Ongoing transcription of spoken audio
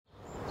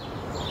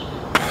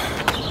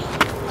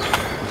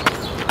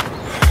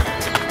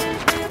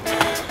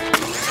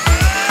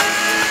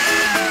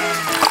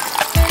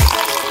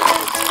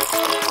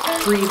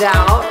Breathe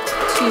out.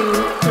 2,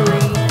 3,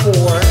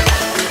 4.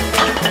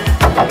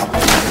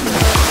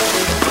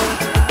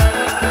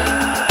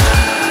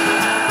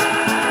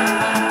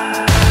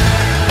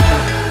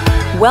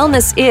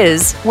 Wellness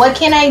is, what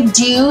can I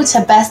do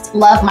to best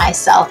love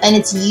myself? And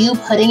it's you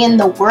putting in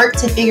the work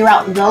to figure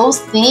out those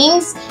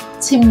things.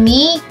 To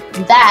me,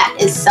 that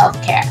is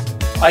self-care.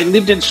 I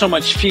lived in so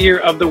much fear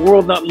of the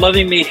world not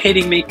loving me,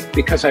 hating me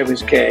because I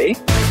was gay.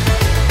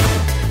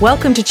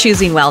 Welcome to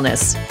Choosing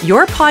Wellness,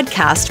 your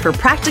podcast for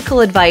practical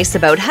advice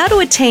about how to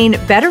attain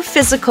better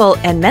physical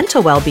and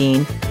mental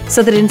well-being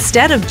so that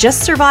instead of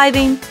just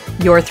surviving,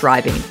 you're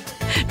thriving.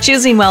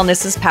 Choosing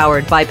Wellness is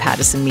powered by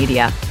Pattison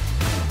Media.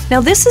 Now,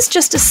 this is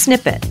just a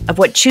snippet of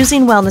what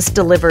Choosing Wellness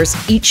delivers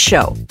each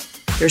show.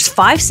 There's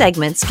 5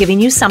 segments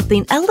giving you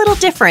something a little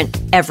different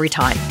every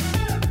time.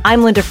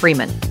 I'm Linda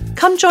Freeman.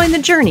 Come join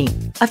the journey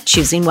of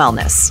Choosing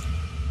Wellness.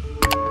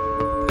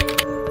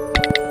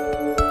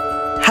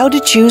 How to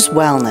choose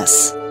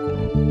wellness.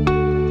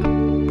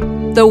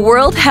 The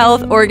World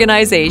Health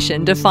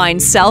Organization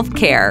defines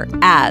self-care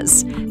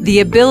as the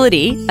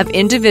ability of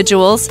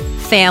individuals,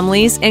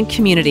 families, and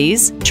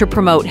communities to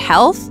promote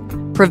health,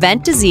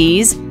 prevent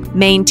disease,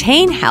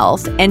 maintain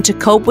health, and to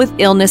cope with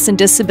illness and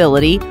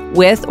disability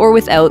with or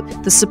without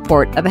the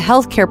support of a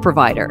healthcare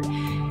provider.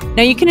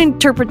 Now, you can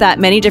interpret that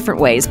many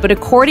different ways, but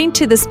according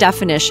to this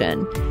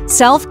definition,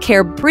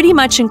 self-care pretty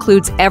much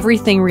includes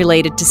everything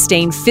related to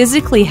staying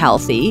physically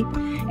healthy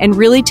and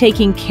really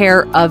taking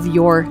care of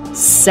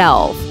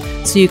yourself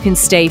so you can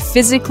stay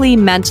physically,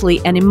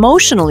 mentally, and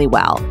emotionally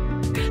well.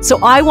 So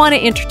I want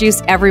to introduce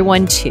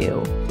everyone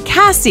to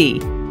Cassie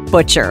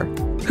Butcher,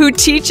 who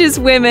teaches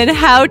women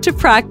how to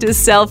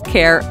practice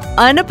self-care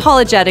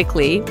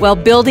unapologetically while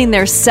building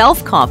their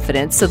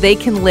self-confidence so they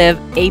can live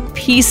a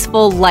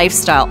peaceful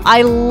lifestyle.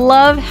 I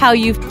love how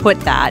you've put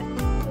that.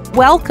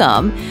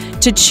 Welcome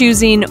to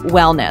Choosing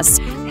Wellness.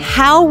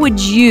 How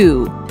would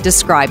you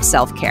describe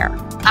self-care?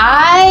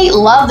 I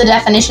love the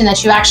definition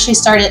that you actually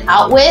started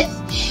out with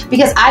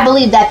because I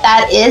believe that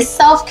that is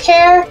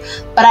self-care,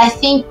 but I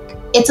think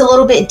it's a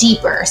little bit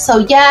deeper. So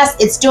yes,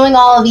 it's doing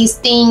all of these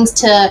things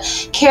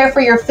to care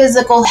for your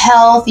physical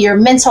health, your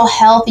mental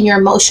health, and your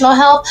emotional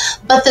health.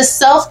 But the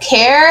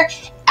self-care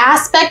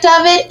aspect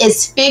of it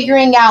is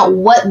figuring out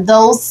what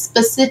those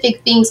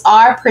specific things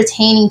are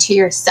pertaining to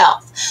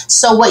yourself.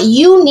 So what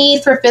you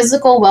need for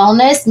physical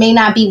wellness may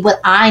not be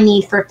what I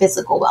need for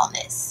physical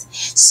wellness.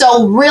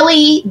 So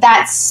really,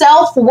 that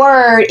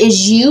self-word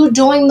is you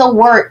doing the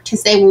work to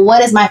say, well,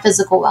 what is my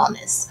physical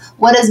wellness?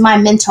 What is my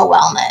mental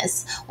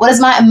wellness? What is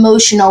my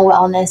emotional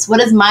wellness? What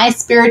is my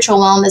spiritual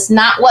wellness?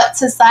 Not what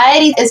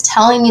society is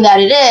telling me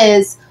that it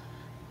is.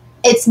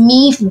 It's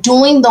me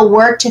doing the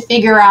work to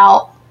figure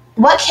out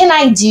what can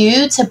I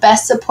do to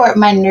best support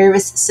my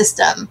nervous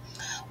system?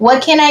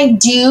 What can I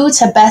do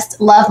to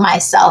best love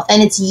myself?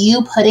 And it's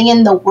you putting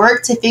in the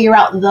work to figure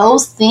out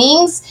those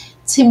things.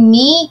 To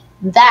me,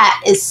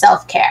 that is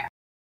self-care.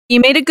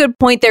 You made a good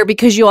point there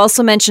because you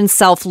also mentioned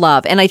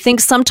self-love. And I think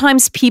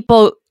sometimes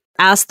people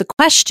ask the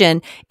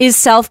question, is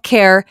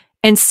self-care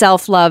and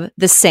self-love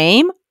the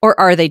same or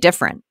are they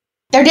different?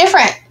 They're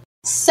different.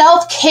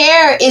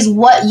 Self-care is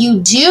what you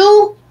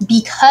do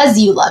because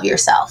you love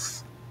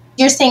yourself.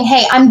 You're saying,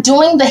 hey, I'm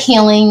doing the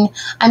healing,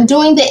 I'm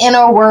doing the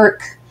inner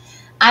work,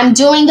 I'm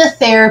doing the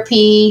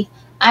therapy,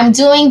 I'm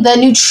doing the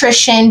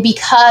nutrition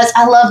because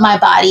I love my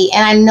body.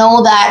 And I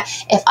know that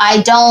if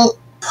I don't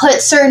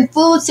put certain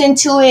foods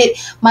into it,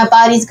 my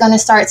body's going to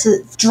start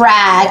to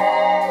drag.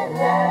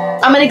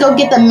 I'm going to go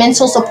get the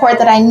mental support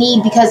that I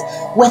need because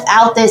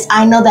without this,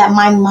 I know that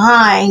my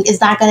mind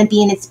is not going to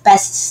be in its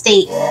best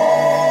state.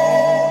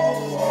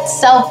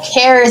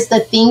 Self-care is the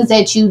things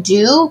that you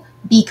do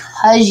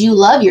because you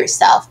love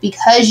yourself,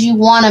 because you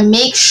want to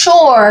make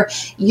sure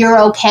you're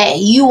okay.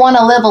 You want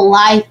to live a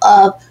life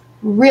of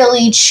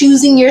really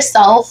choosing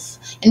yourself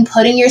and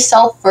putting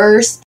yourself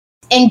first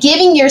and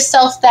giving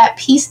yourself that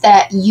peace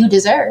that you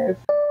deserve.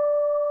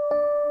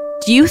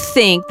 Do you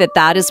think that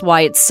that is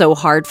why it's so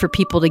hard for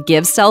people to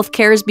give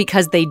self-care is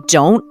because they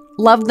don't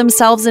love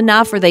themselves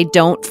enough or they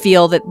don't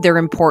feel that they're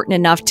important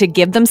enough to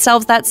give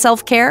themselves that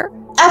self-care?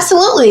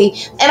 Absolutely.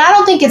 And I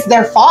don't think it's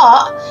their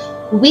fault.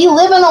 We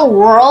live in a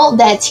world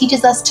that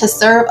teaches us to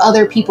serve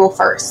other people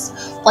first.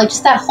 Like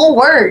just that whole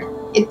word,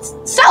 it's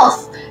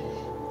self.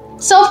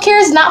 Self-care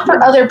is not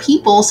for other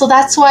people. So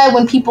that's why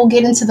when people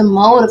get into the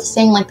mode of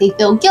saying like they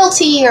feel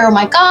guilty or oh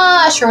my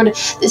gosh, or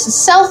this is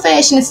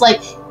selfish. And it's like,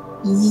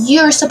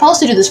 you're supposed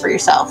to do this for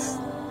yourself.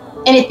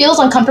 And it feels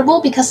uncomfortable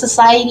because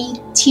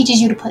society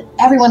teaches you to put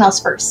everyone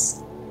else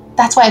first.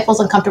 That's why it feels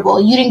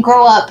uncomfortable. You didn't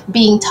grow up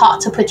being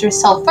taught to put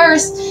yourself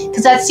first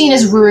because that's seen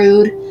as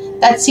rude.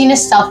 That's seen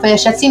as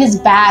selfish. That's seen as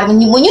bad.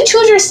 When you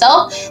choose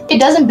yourself,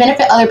 it doesn't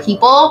benefit other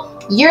people.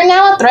 You're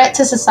now a threat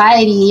to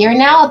society. You're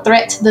now a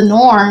threat to the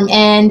norm.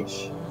 And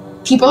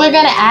people are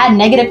going to add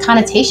negative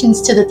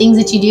connotations to the things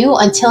that you do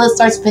until it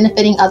starts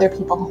benefiting other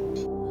people.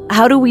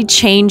 How do we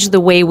change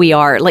the way we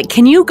are? Like,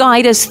 can you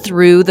guide us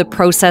through the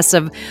process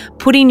of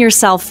putting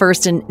yourself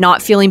first and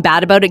not feeling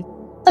bad about it?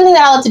 Something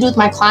that I like to do with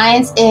my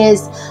clients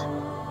is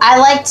I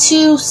like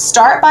to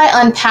start by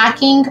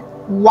unpacking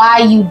why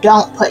you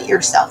don't put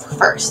yourself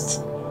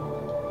first.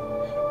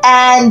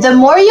 And the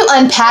more you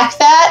unpack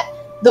that,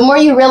 the more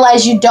you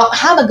realize you don't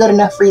have a good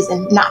enough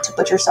reason not to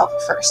put yourself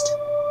first.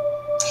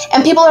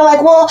 And people are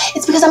like, well,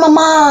 it's because I'm a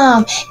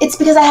mom. It's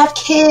because I have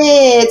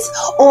kids.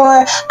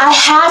 Or I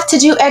have to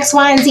do X,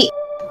 Y, and Z.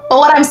 But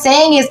what I'm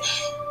saying is,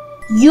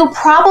 you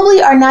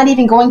probably are not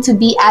even going to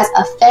be as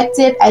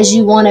effective as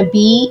you want to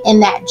be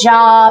in that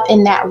job,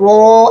 in that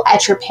role,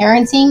 at your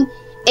parenting,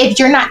 if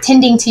you're not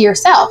tending to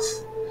yourself.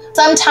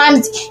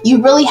 Sometimes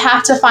you really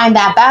have to find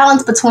that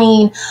balance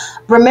between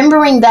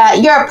remembering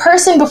that you're a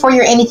person before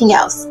you're anything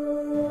else.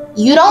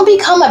 You don't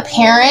become a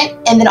parent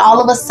and then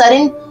all of a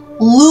sudden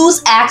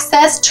lose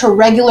access to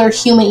regular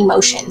human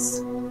emotions.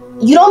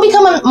 You don't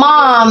become a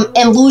mom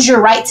and lose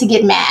your right to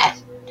get mad,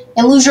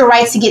 and lose your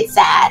right to get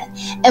sad,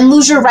 and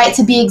lose your right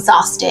to be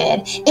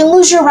exhausted, and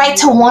lose your right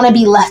to want to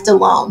be left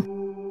alone.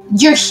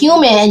 You're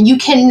human. You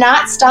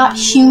cannot stop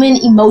human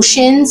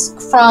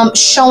emotions from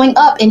showing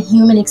up in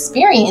human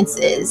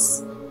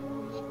experiences.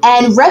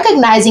 And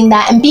recognizing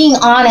that and being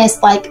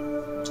honest, like,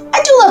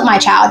 I do love my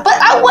child, but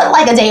I would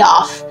like a day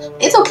off.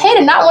 It's okay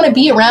to not want to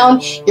be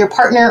around your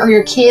partner or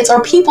your kids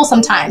or people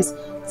sometimes.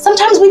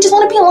 Sometimes we just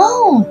want to be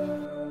alone.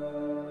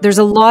 There's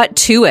a lot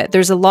to it.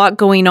 There's a lot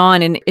going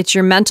on, and it's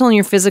your mental and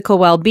your physical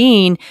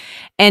well-being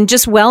and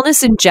just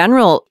wellness in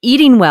general,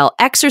 eating well,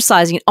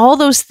 exercising, all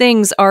those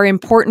things are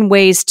important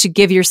ways to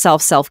give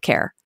yourself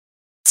self-care.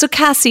 So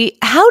Cassie,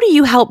 how do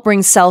you help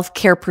bring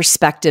self-care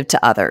perspective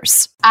to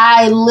others?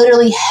 I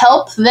literally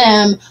help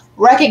them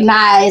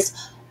recognize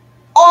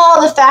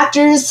all the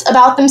factors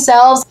about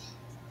themselves.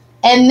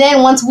 And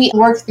then once we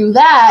work through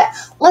that,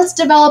 let's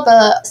develop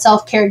a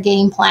self-care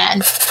game plan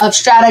of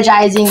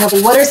strategizing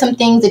of what are some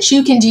things that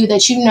you can do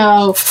that you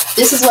know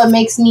this is what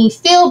makes me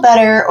feel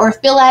better or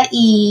feel at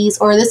ease,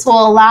 or this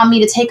will allow me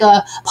to take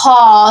a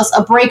pause,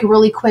 a break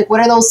really quick.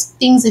 What are those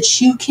things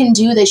that you can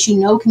do that you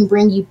know can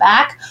bring you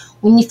back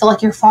when you feel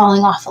like you're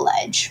falling off a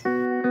ledge?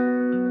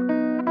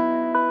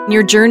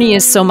 Your journey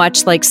is so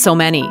much like so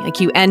many. Like,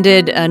 you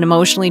ended an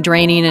emotionally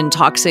draining and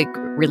toxic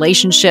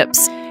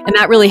relationships, and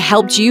that really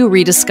helped you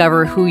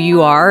rediscover who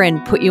you are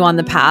and put you on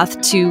the path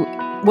to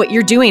what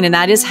you're doing, and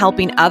that is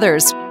helping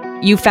others.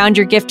 You found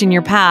your gift in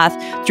your path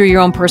through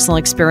your own personal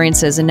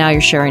experiences, and now you're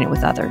sharing it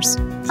with others.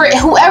 For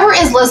whoever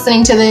is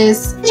listening to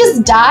this,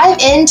 just dive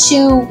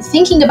into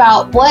thinking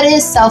about what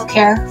is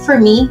self-care for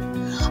me,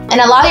 and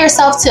allow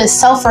yourself to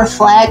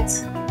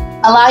self-reflect.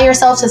 Allow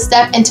yourself to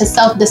step into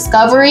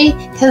self-discovery,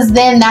 because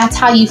then that's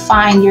how you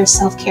find your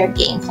self-care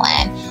game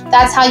plan.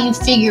 That's how you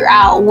figure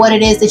out what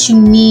it is that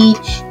you need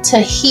to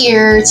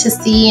hear, to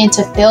see, and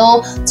to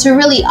feel to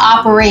really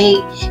operate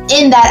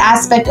in that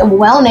aspect of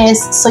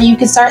wellness, so you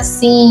can start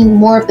seeing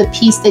more of the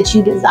peace that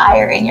you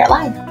desire in your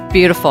life.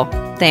 Beautiful.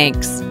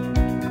 Thanks.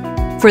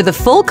 For the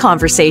full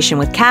conversation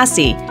with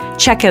Cassie,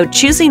 check out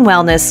Choosing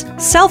Wellness,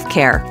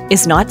 Self-Care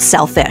is Not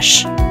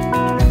Selfish.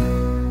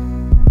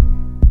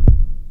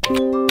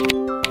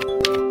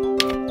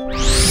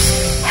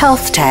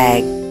 Health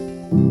Tag.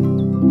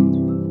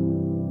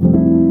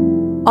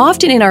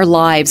 Often in our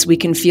lives, we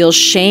can feel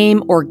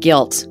shame or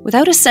guilt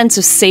without a sense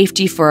of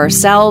safety for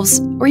ourselves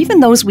or even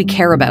those we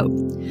care about.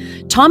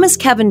 Thomas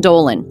Kevin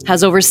Dolan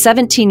has over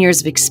 17 years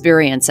of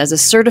experience as a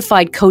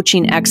certified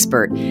coaching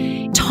expert.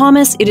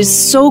 Thomas, it is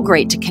so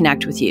great to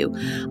connect with you.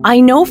 I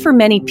know for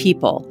many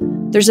people,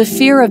 there's a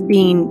fear of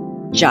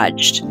being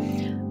judged,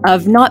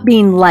 of not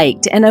being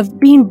liked, and of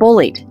being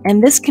bullied.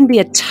 And this can be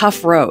a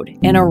tough road,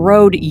 and a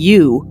road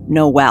you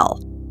know well.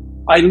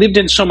 I lived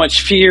in so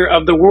much fear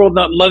of the world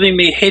not loving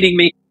me, hating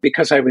me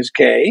because I was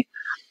gay.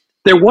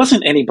 There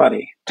wasn't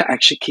anybody to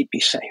actually keep me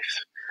safe.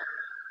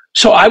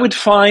 So I would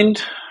find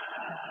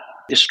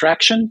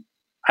distraction.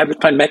 I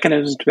would find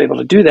mechanisms to be able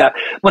to do that.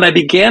 When I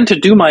began to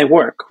do my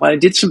work, when I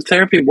did some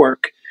therapy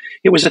work,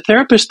 it was a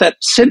therapist that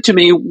said to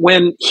me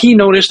when he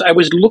noticed I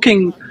was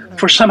looking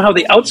for somehow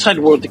the outside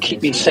world to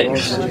keep me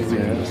safe.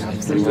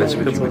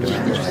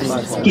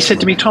 He said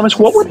to me, Thomas,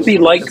 what would it be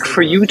like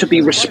for you to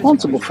be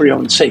responsible for your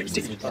own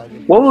safety?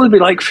 What would it be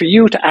like for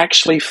you to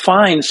actually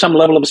find some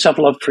level of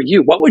self-love for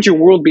you? What would your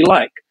world be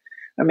like?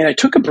 I mean, I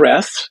took a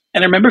breath,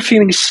 and I remember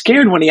feeling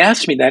scared when he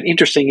asked me that.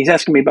 Interesting, he's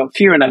asking me about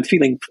fear, and I'm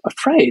feeling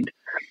afraid.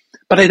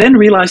 But I then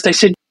realized, I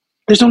said,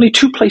 there's only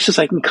two places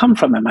I can come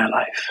from in my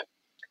life.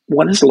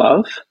 One is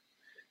love,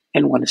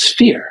 and one is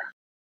fear.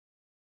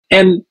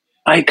 And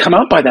I come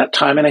out by that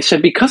time, and I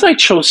said, because I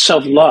chose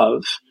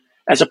self-love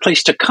as a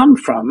place to come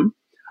from,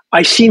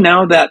 I see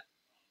now that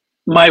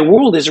my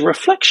world is a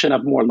reflection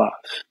of more love.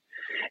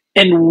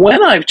 And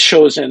when I've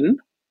chosen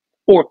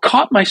or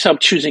caught myself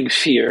choosing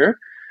fear,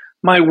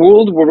 my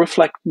world will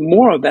reflect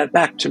more of that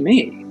back to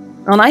me.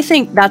 And I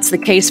think that's the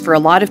case for a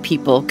lot of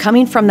people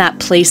coming from that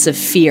place of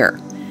fear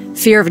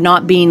of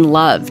not being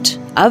loved,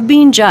 of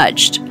being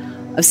judged,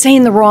 of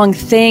saying the wrong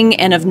thing,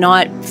 and of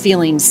not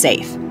feeling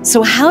safe.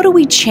 So how do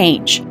we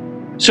change?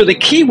 So the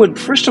key would,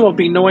 first of all,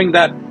 be knowing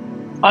that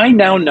I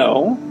now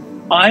know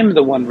I'm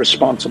the one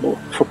responsible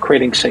for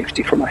creating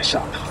safety for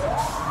myself.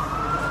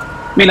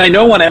 I mean, I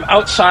know when I'm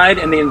outside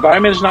and the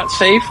environment is not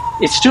safe,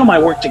 it's still my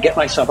work to get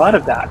myself out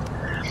of that.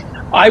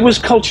 I was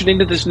cultured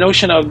into this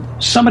notion of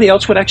somebody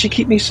else would actually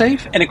keep me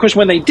safe. And of course,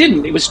 when they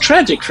didn't, it was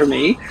tragic for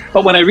me.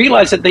 But when I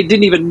realized that they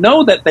didn't even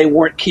know that they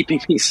weren't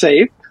keeping me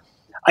safe,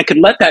 I could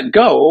let that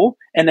go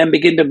and then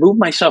begin to move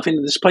myself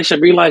into this place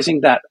of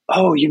realizing that,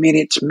 oh, you mean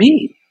it's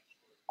me?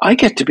 I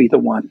get to be the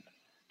one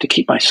to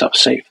keep myself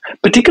safe.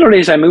 Particularly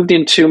as I moved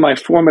into my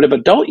formative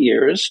adult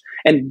years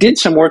and did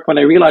some work when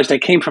I realized I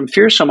came from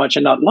fear so much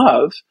and not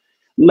love,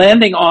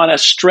 landing on a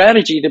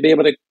strategy to be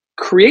able to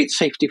create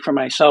safety for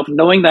myself,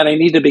 knowing that I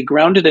need to be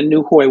grounded and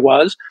knew who I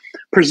was,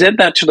 present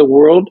that to the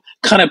world,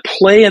 kind of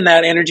play in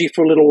that energy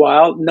for a little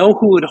while, know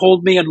who would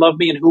hold me and love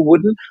me and who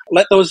wouldn't,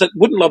 let those that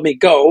wouldn't love me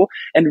go,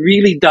 and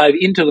really dive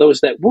into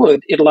those that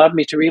would. It allowed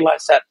me to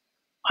realize that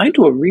I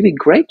do a really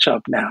great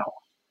job now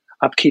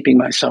of keeping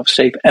myself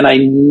safe. And I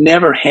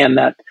never hand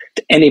that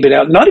to anybody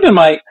else. Not even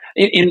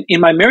in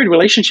my married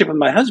relationship with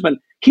my husband,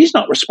 he's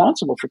not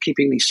responsible for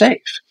keeping me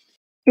safe.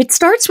 It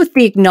starts with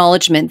the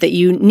acknowledgement that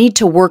you need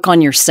to work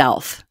on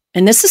yourself.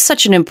 And this is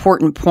such an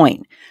important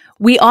point.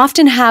 We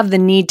often have the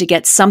need to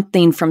get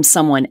something from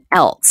someone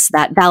else,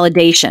 that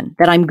validation,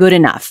 that I'm good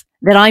enough,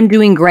 that I'm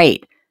doing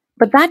great.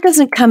 But that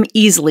doesn't come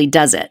easily,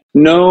 does it?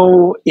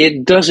 No,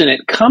 it doesn't.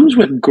 It comes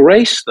with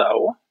grace,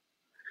 though.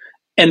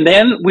 And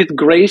then with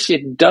grace,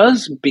 it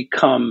does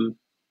become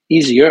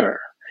easier.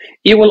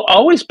 It will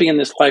always be in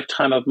this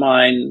lifetime of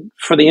mine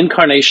for the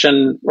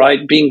incarnation, right?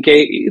 Being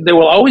gay, there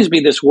will always be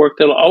this work.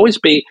 There will always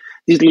be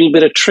these little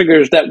bit of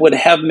triggers that would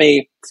have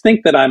me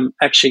think that I'm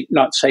actually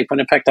not safe, when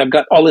in fact I've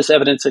got all this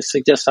evidence that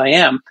suggests I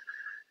am.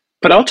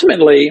 But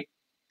ultimately,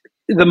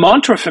 the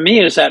mantra for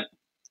me is that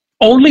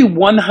only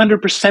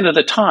 100% of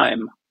the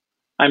time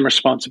I'm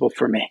responsible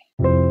for me.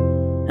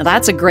 Now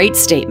that's a great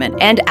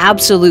statement and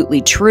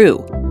absolutely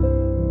true.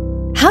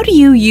 How do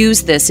you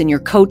use this in your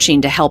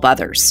coaching to help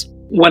others?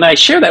 When I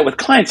share that with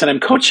clients and I'm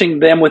coaching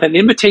them with an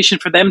invitation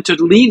for them to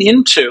lean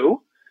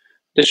into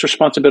this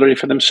responsibility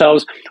for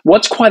themselves,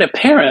 what's quite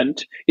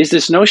apparent is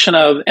this notion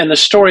of, and the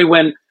story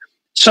when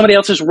somebody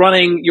else is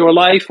running your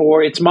life,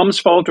 or it's mom's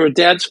fault or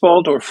dad's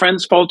fault or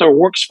friend's fault or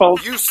work's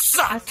fault. You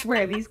suck. I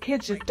swear, these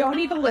kids just don't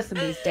even listen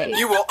these days.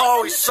 You will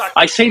always suck.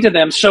 I say to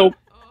them, so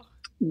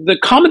the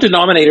common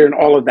denominator in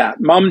all of that,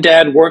 mom,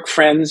 dad, work,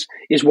 friends,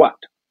 is what?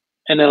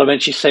 And they'll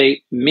eventually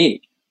say,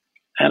 me.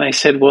 And I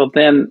said, well,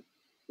 then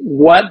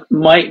what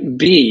might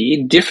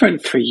be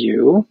different for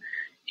you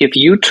if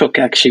you took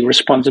actually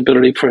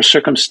responsibility for a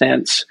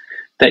circumstance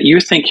that you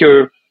think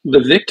you're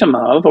the victim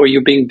of, or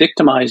you're being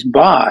victimized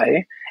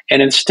by,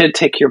 and instead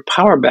take your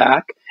power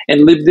back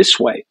and live this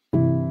way?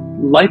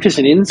 Life is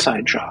an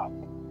inside job.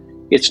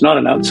 It's not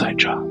an outside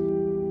job.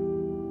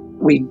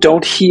 We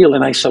don't heal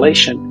in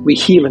isolation. We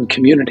heal in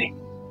community.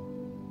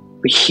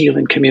 We heal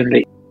in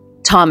community.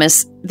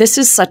 Thomas, this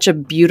is such a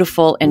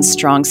beautiful and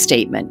strong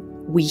statement.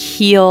 We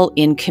heal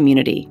in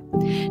community.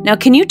 Now,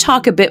 can you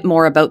talk a bit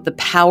more about the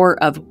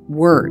power of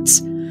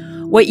words?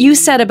 What you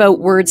said about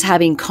words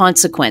having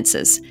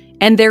consequences,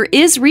 and there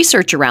is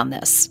research around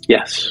this.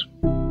 Yes.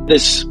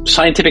 This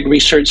scientific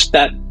research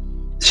that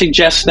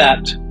suggests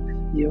that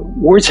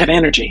words have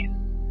energy.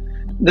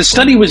 The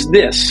study was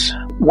this.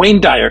 Wayne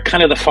Dyer,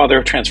 kind of the father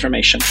of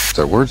transformation.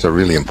 Our words are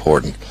really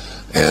important.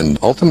 And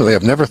ultimately,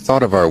 I've never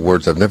thought of our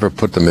words, I've never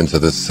put them into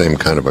this same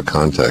kind of a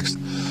context,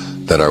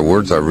 that our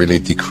words are really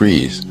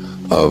decrees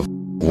of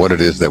what it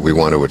is that we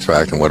want to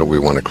attract and what do we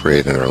want to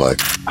create in our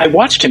life. I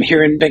watched him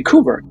here in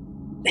Vancouver.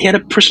 He had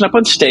a person up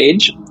on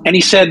stage, and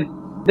he said,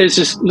 there's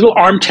this little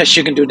arm test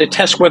you can do to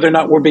test whether or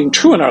not we're being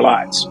true in our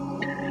lives.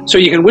 So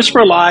you can whisper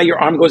a lie, your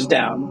arm goes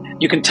down.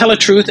 You can tell a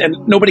truth, and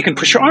nobody can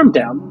push your arm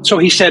down. So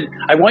he said,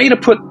 I want you to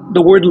put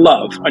the word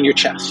love on your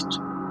chest.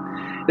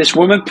 This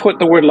woman put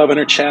the word love on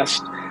her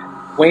chest.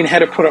 Wayne had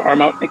to put her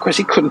arm out because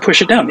he couldn't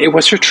push it down. It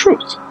was her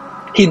truth.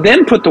 He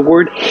then put the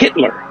word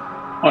Hitler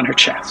on her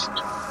chest.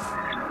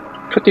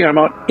 Put the arm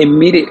out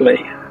immediately.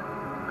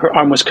 Her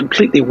arm was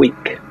completely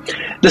weak.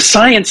 The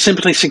science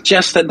simply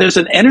suggests that there's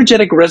an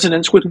energetic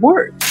resonance with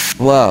words.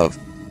 Love,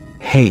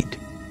 hate,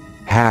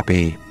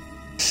 happy,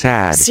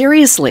 sad.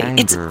 Seriously,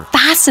 anger, it's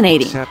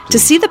fascinating to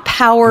see the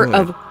power good,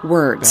 of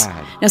words.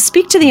 bad, Now,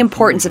 speak to the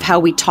importance of how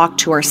we talk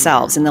to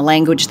ourselves in the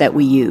language that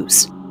we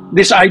use.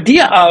 This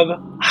idea of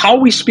how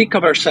we speak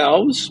of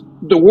ourselves,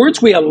 the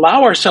words we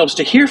allow ourselves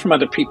to hear from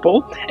other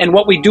people, and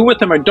what we do with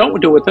them or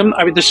don't do with them.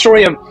 I mean, the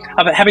story of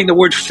having the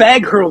word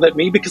fag hurled at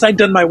me because I'd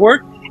done my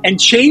work and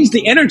changed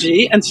the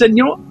energy and said,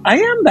 I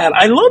am that.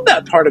 I love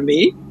that part of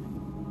me.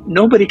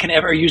 Nobody can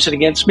ever use it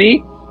against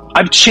me.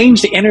 I've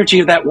changed the energy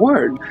of that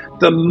word.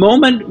 The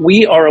moment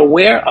we are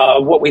aware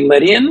of what we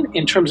let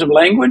in terms of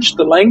language,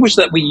 the language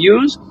that we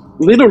use,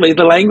 literally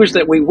the language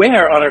that we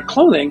wear on our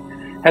clothing,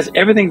 has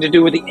everything to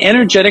do with the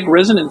energetic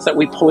resonance that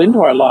we pull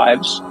into our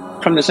lives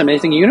from this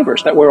amazing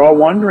universe that we're all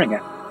wandering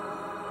in.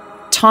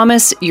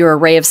 Thomas, you're a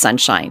ray of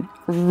sunshine.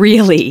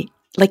 Really.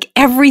 Like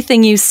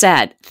everything you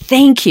said.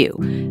 Thank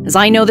you. As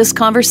I know this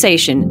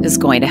conversation is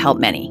going to help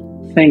many.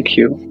 Thank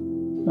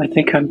you. I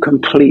think I'm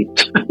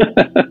complete.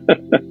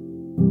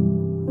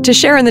 To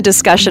share in the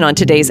discussion on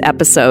today's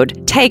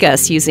episode, tag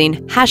us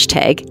using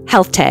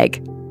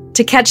 #HealthTag.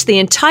 To catch the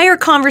entire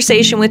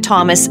conversation with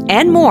Thomas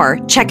and more,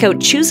 check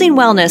out Choosing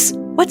Wellness,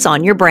 What's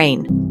on Your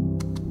Brain.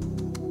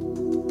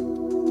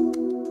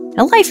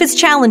 Now, life is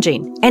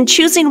challenging, and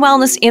choosing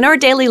wellness in our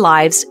daily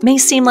lives may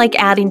seem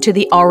like adding to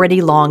the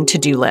already long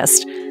to-do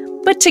list.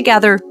 But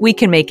together, we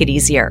can make it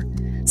easier.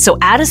 So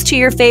add us to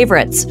your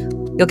favorites.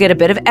 You'll get a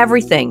bit of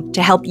everything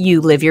to help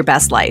you live your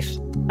best life.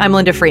 I'm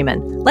Linda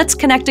Freeman. Let's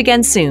connect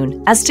again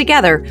soon, as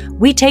together,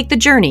 we take the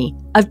journey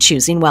of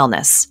choosing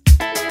wellness.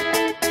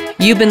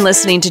 You've been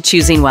listening to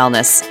Choosing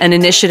Wellness, an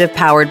initiative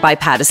powered by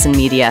Pattison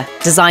Media,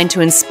 designed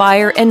to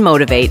inspire and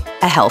motivate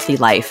a healthy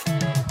life.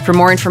 For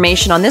more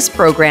information on this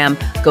program,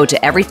 go to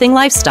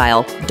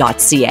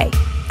everythinglifestyle.ca.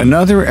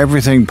 Another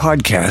Everything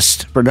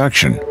Podcast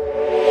production.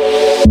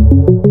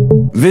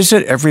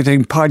 Visit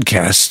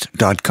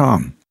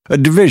everythingpodcast.com, a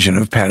division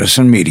of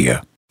Pattison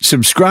Media.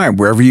 Subscribe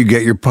wherever you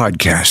get your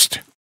podcast.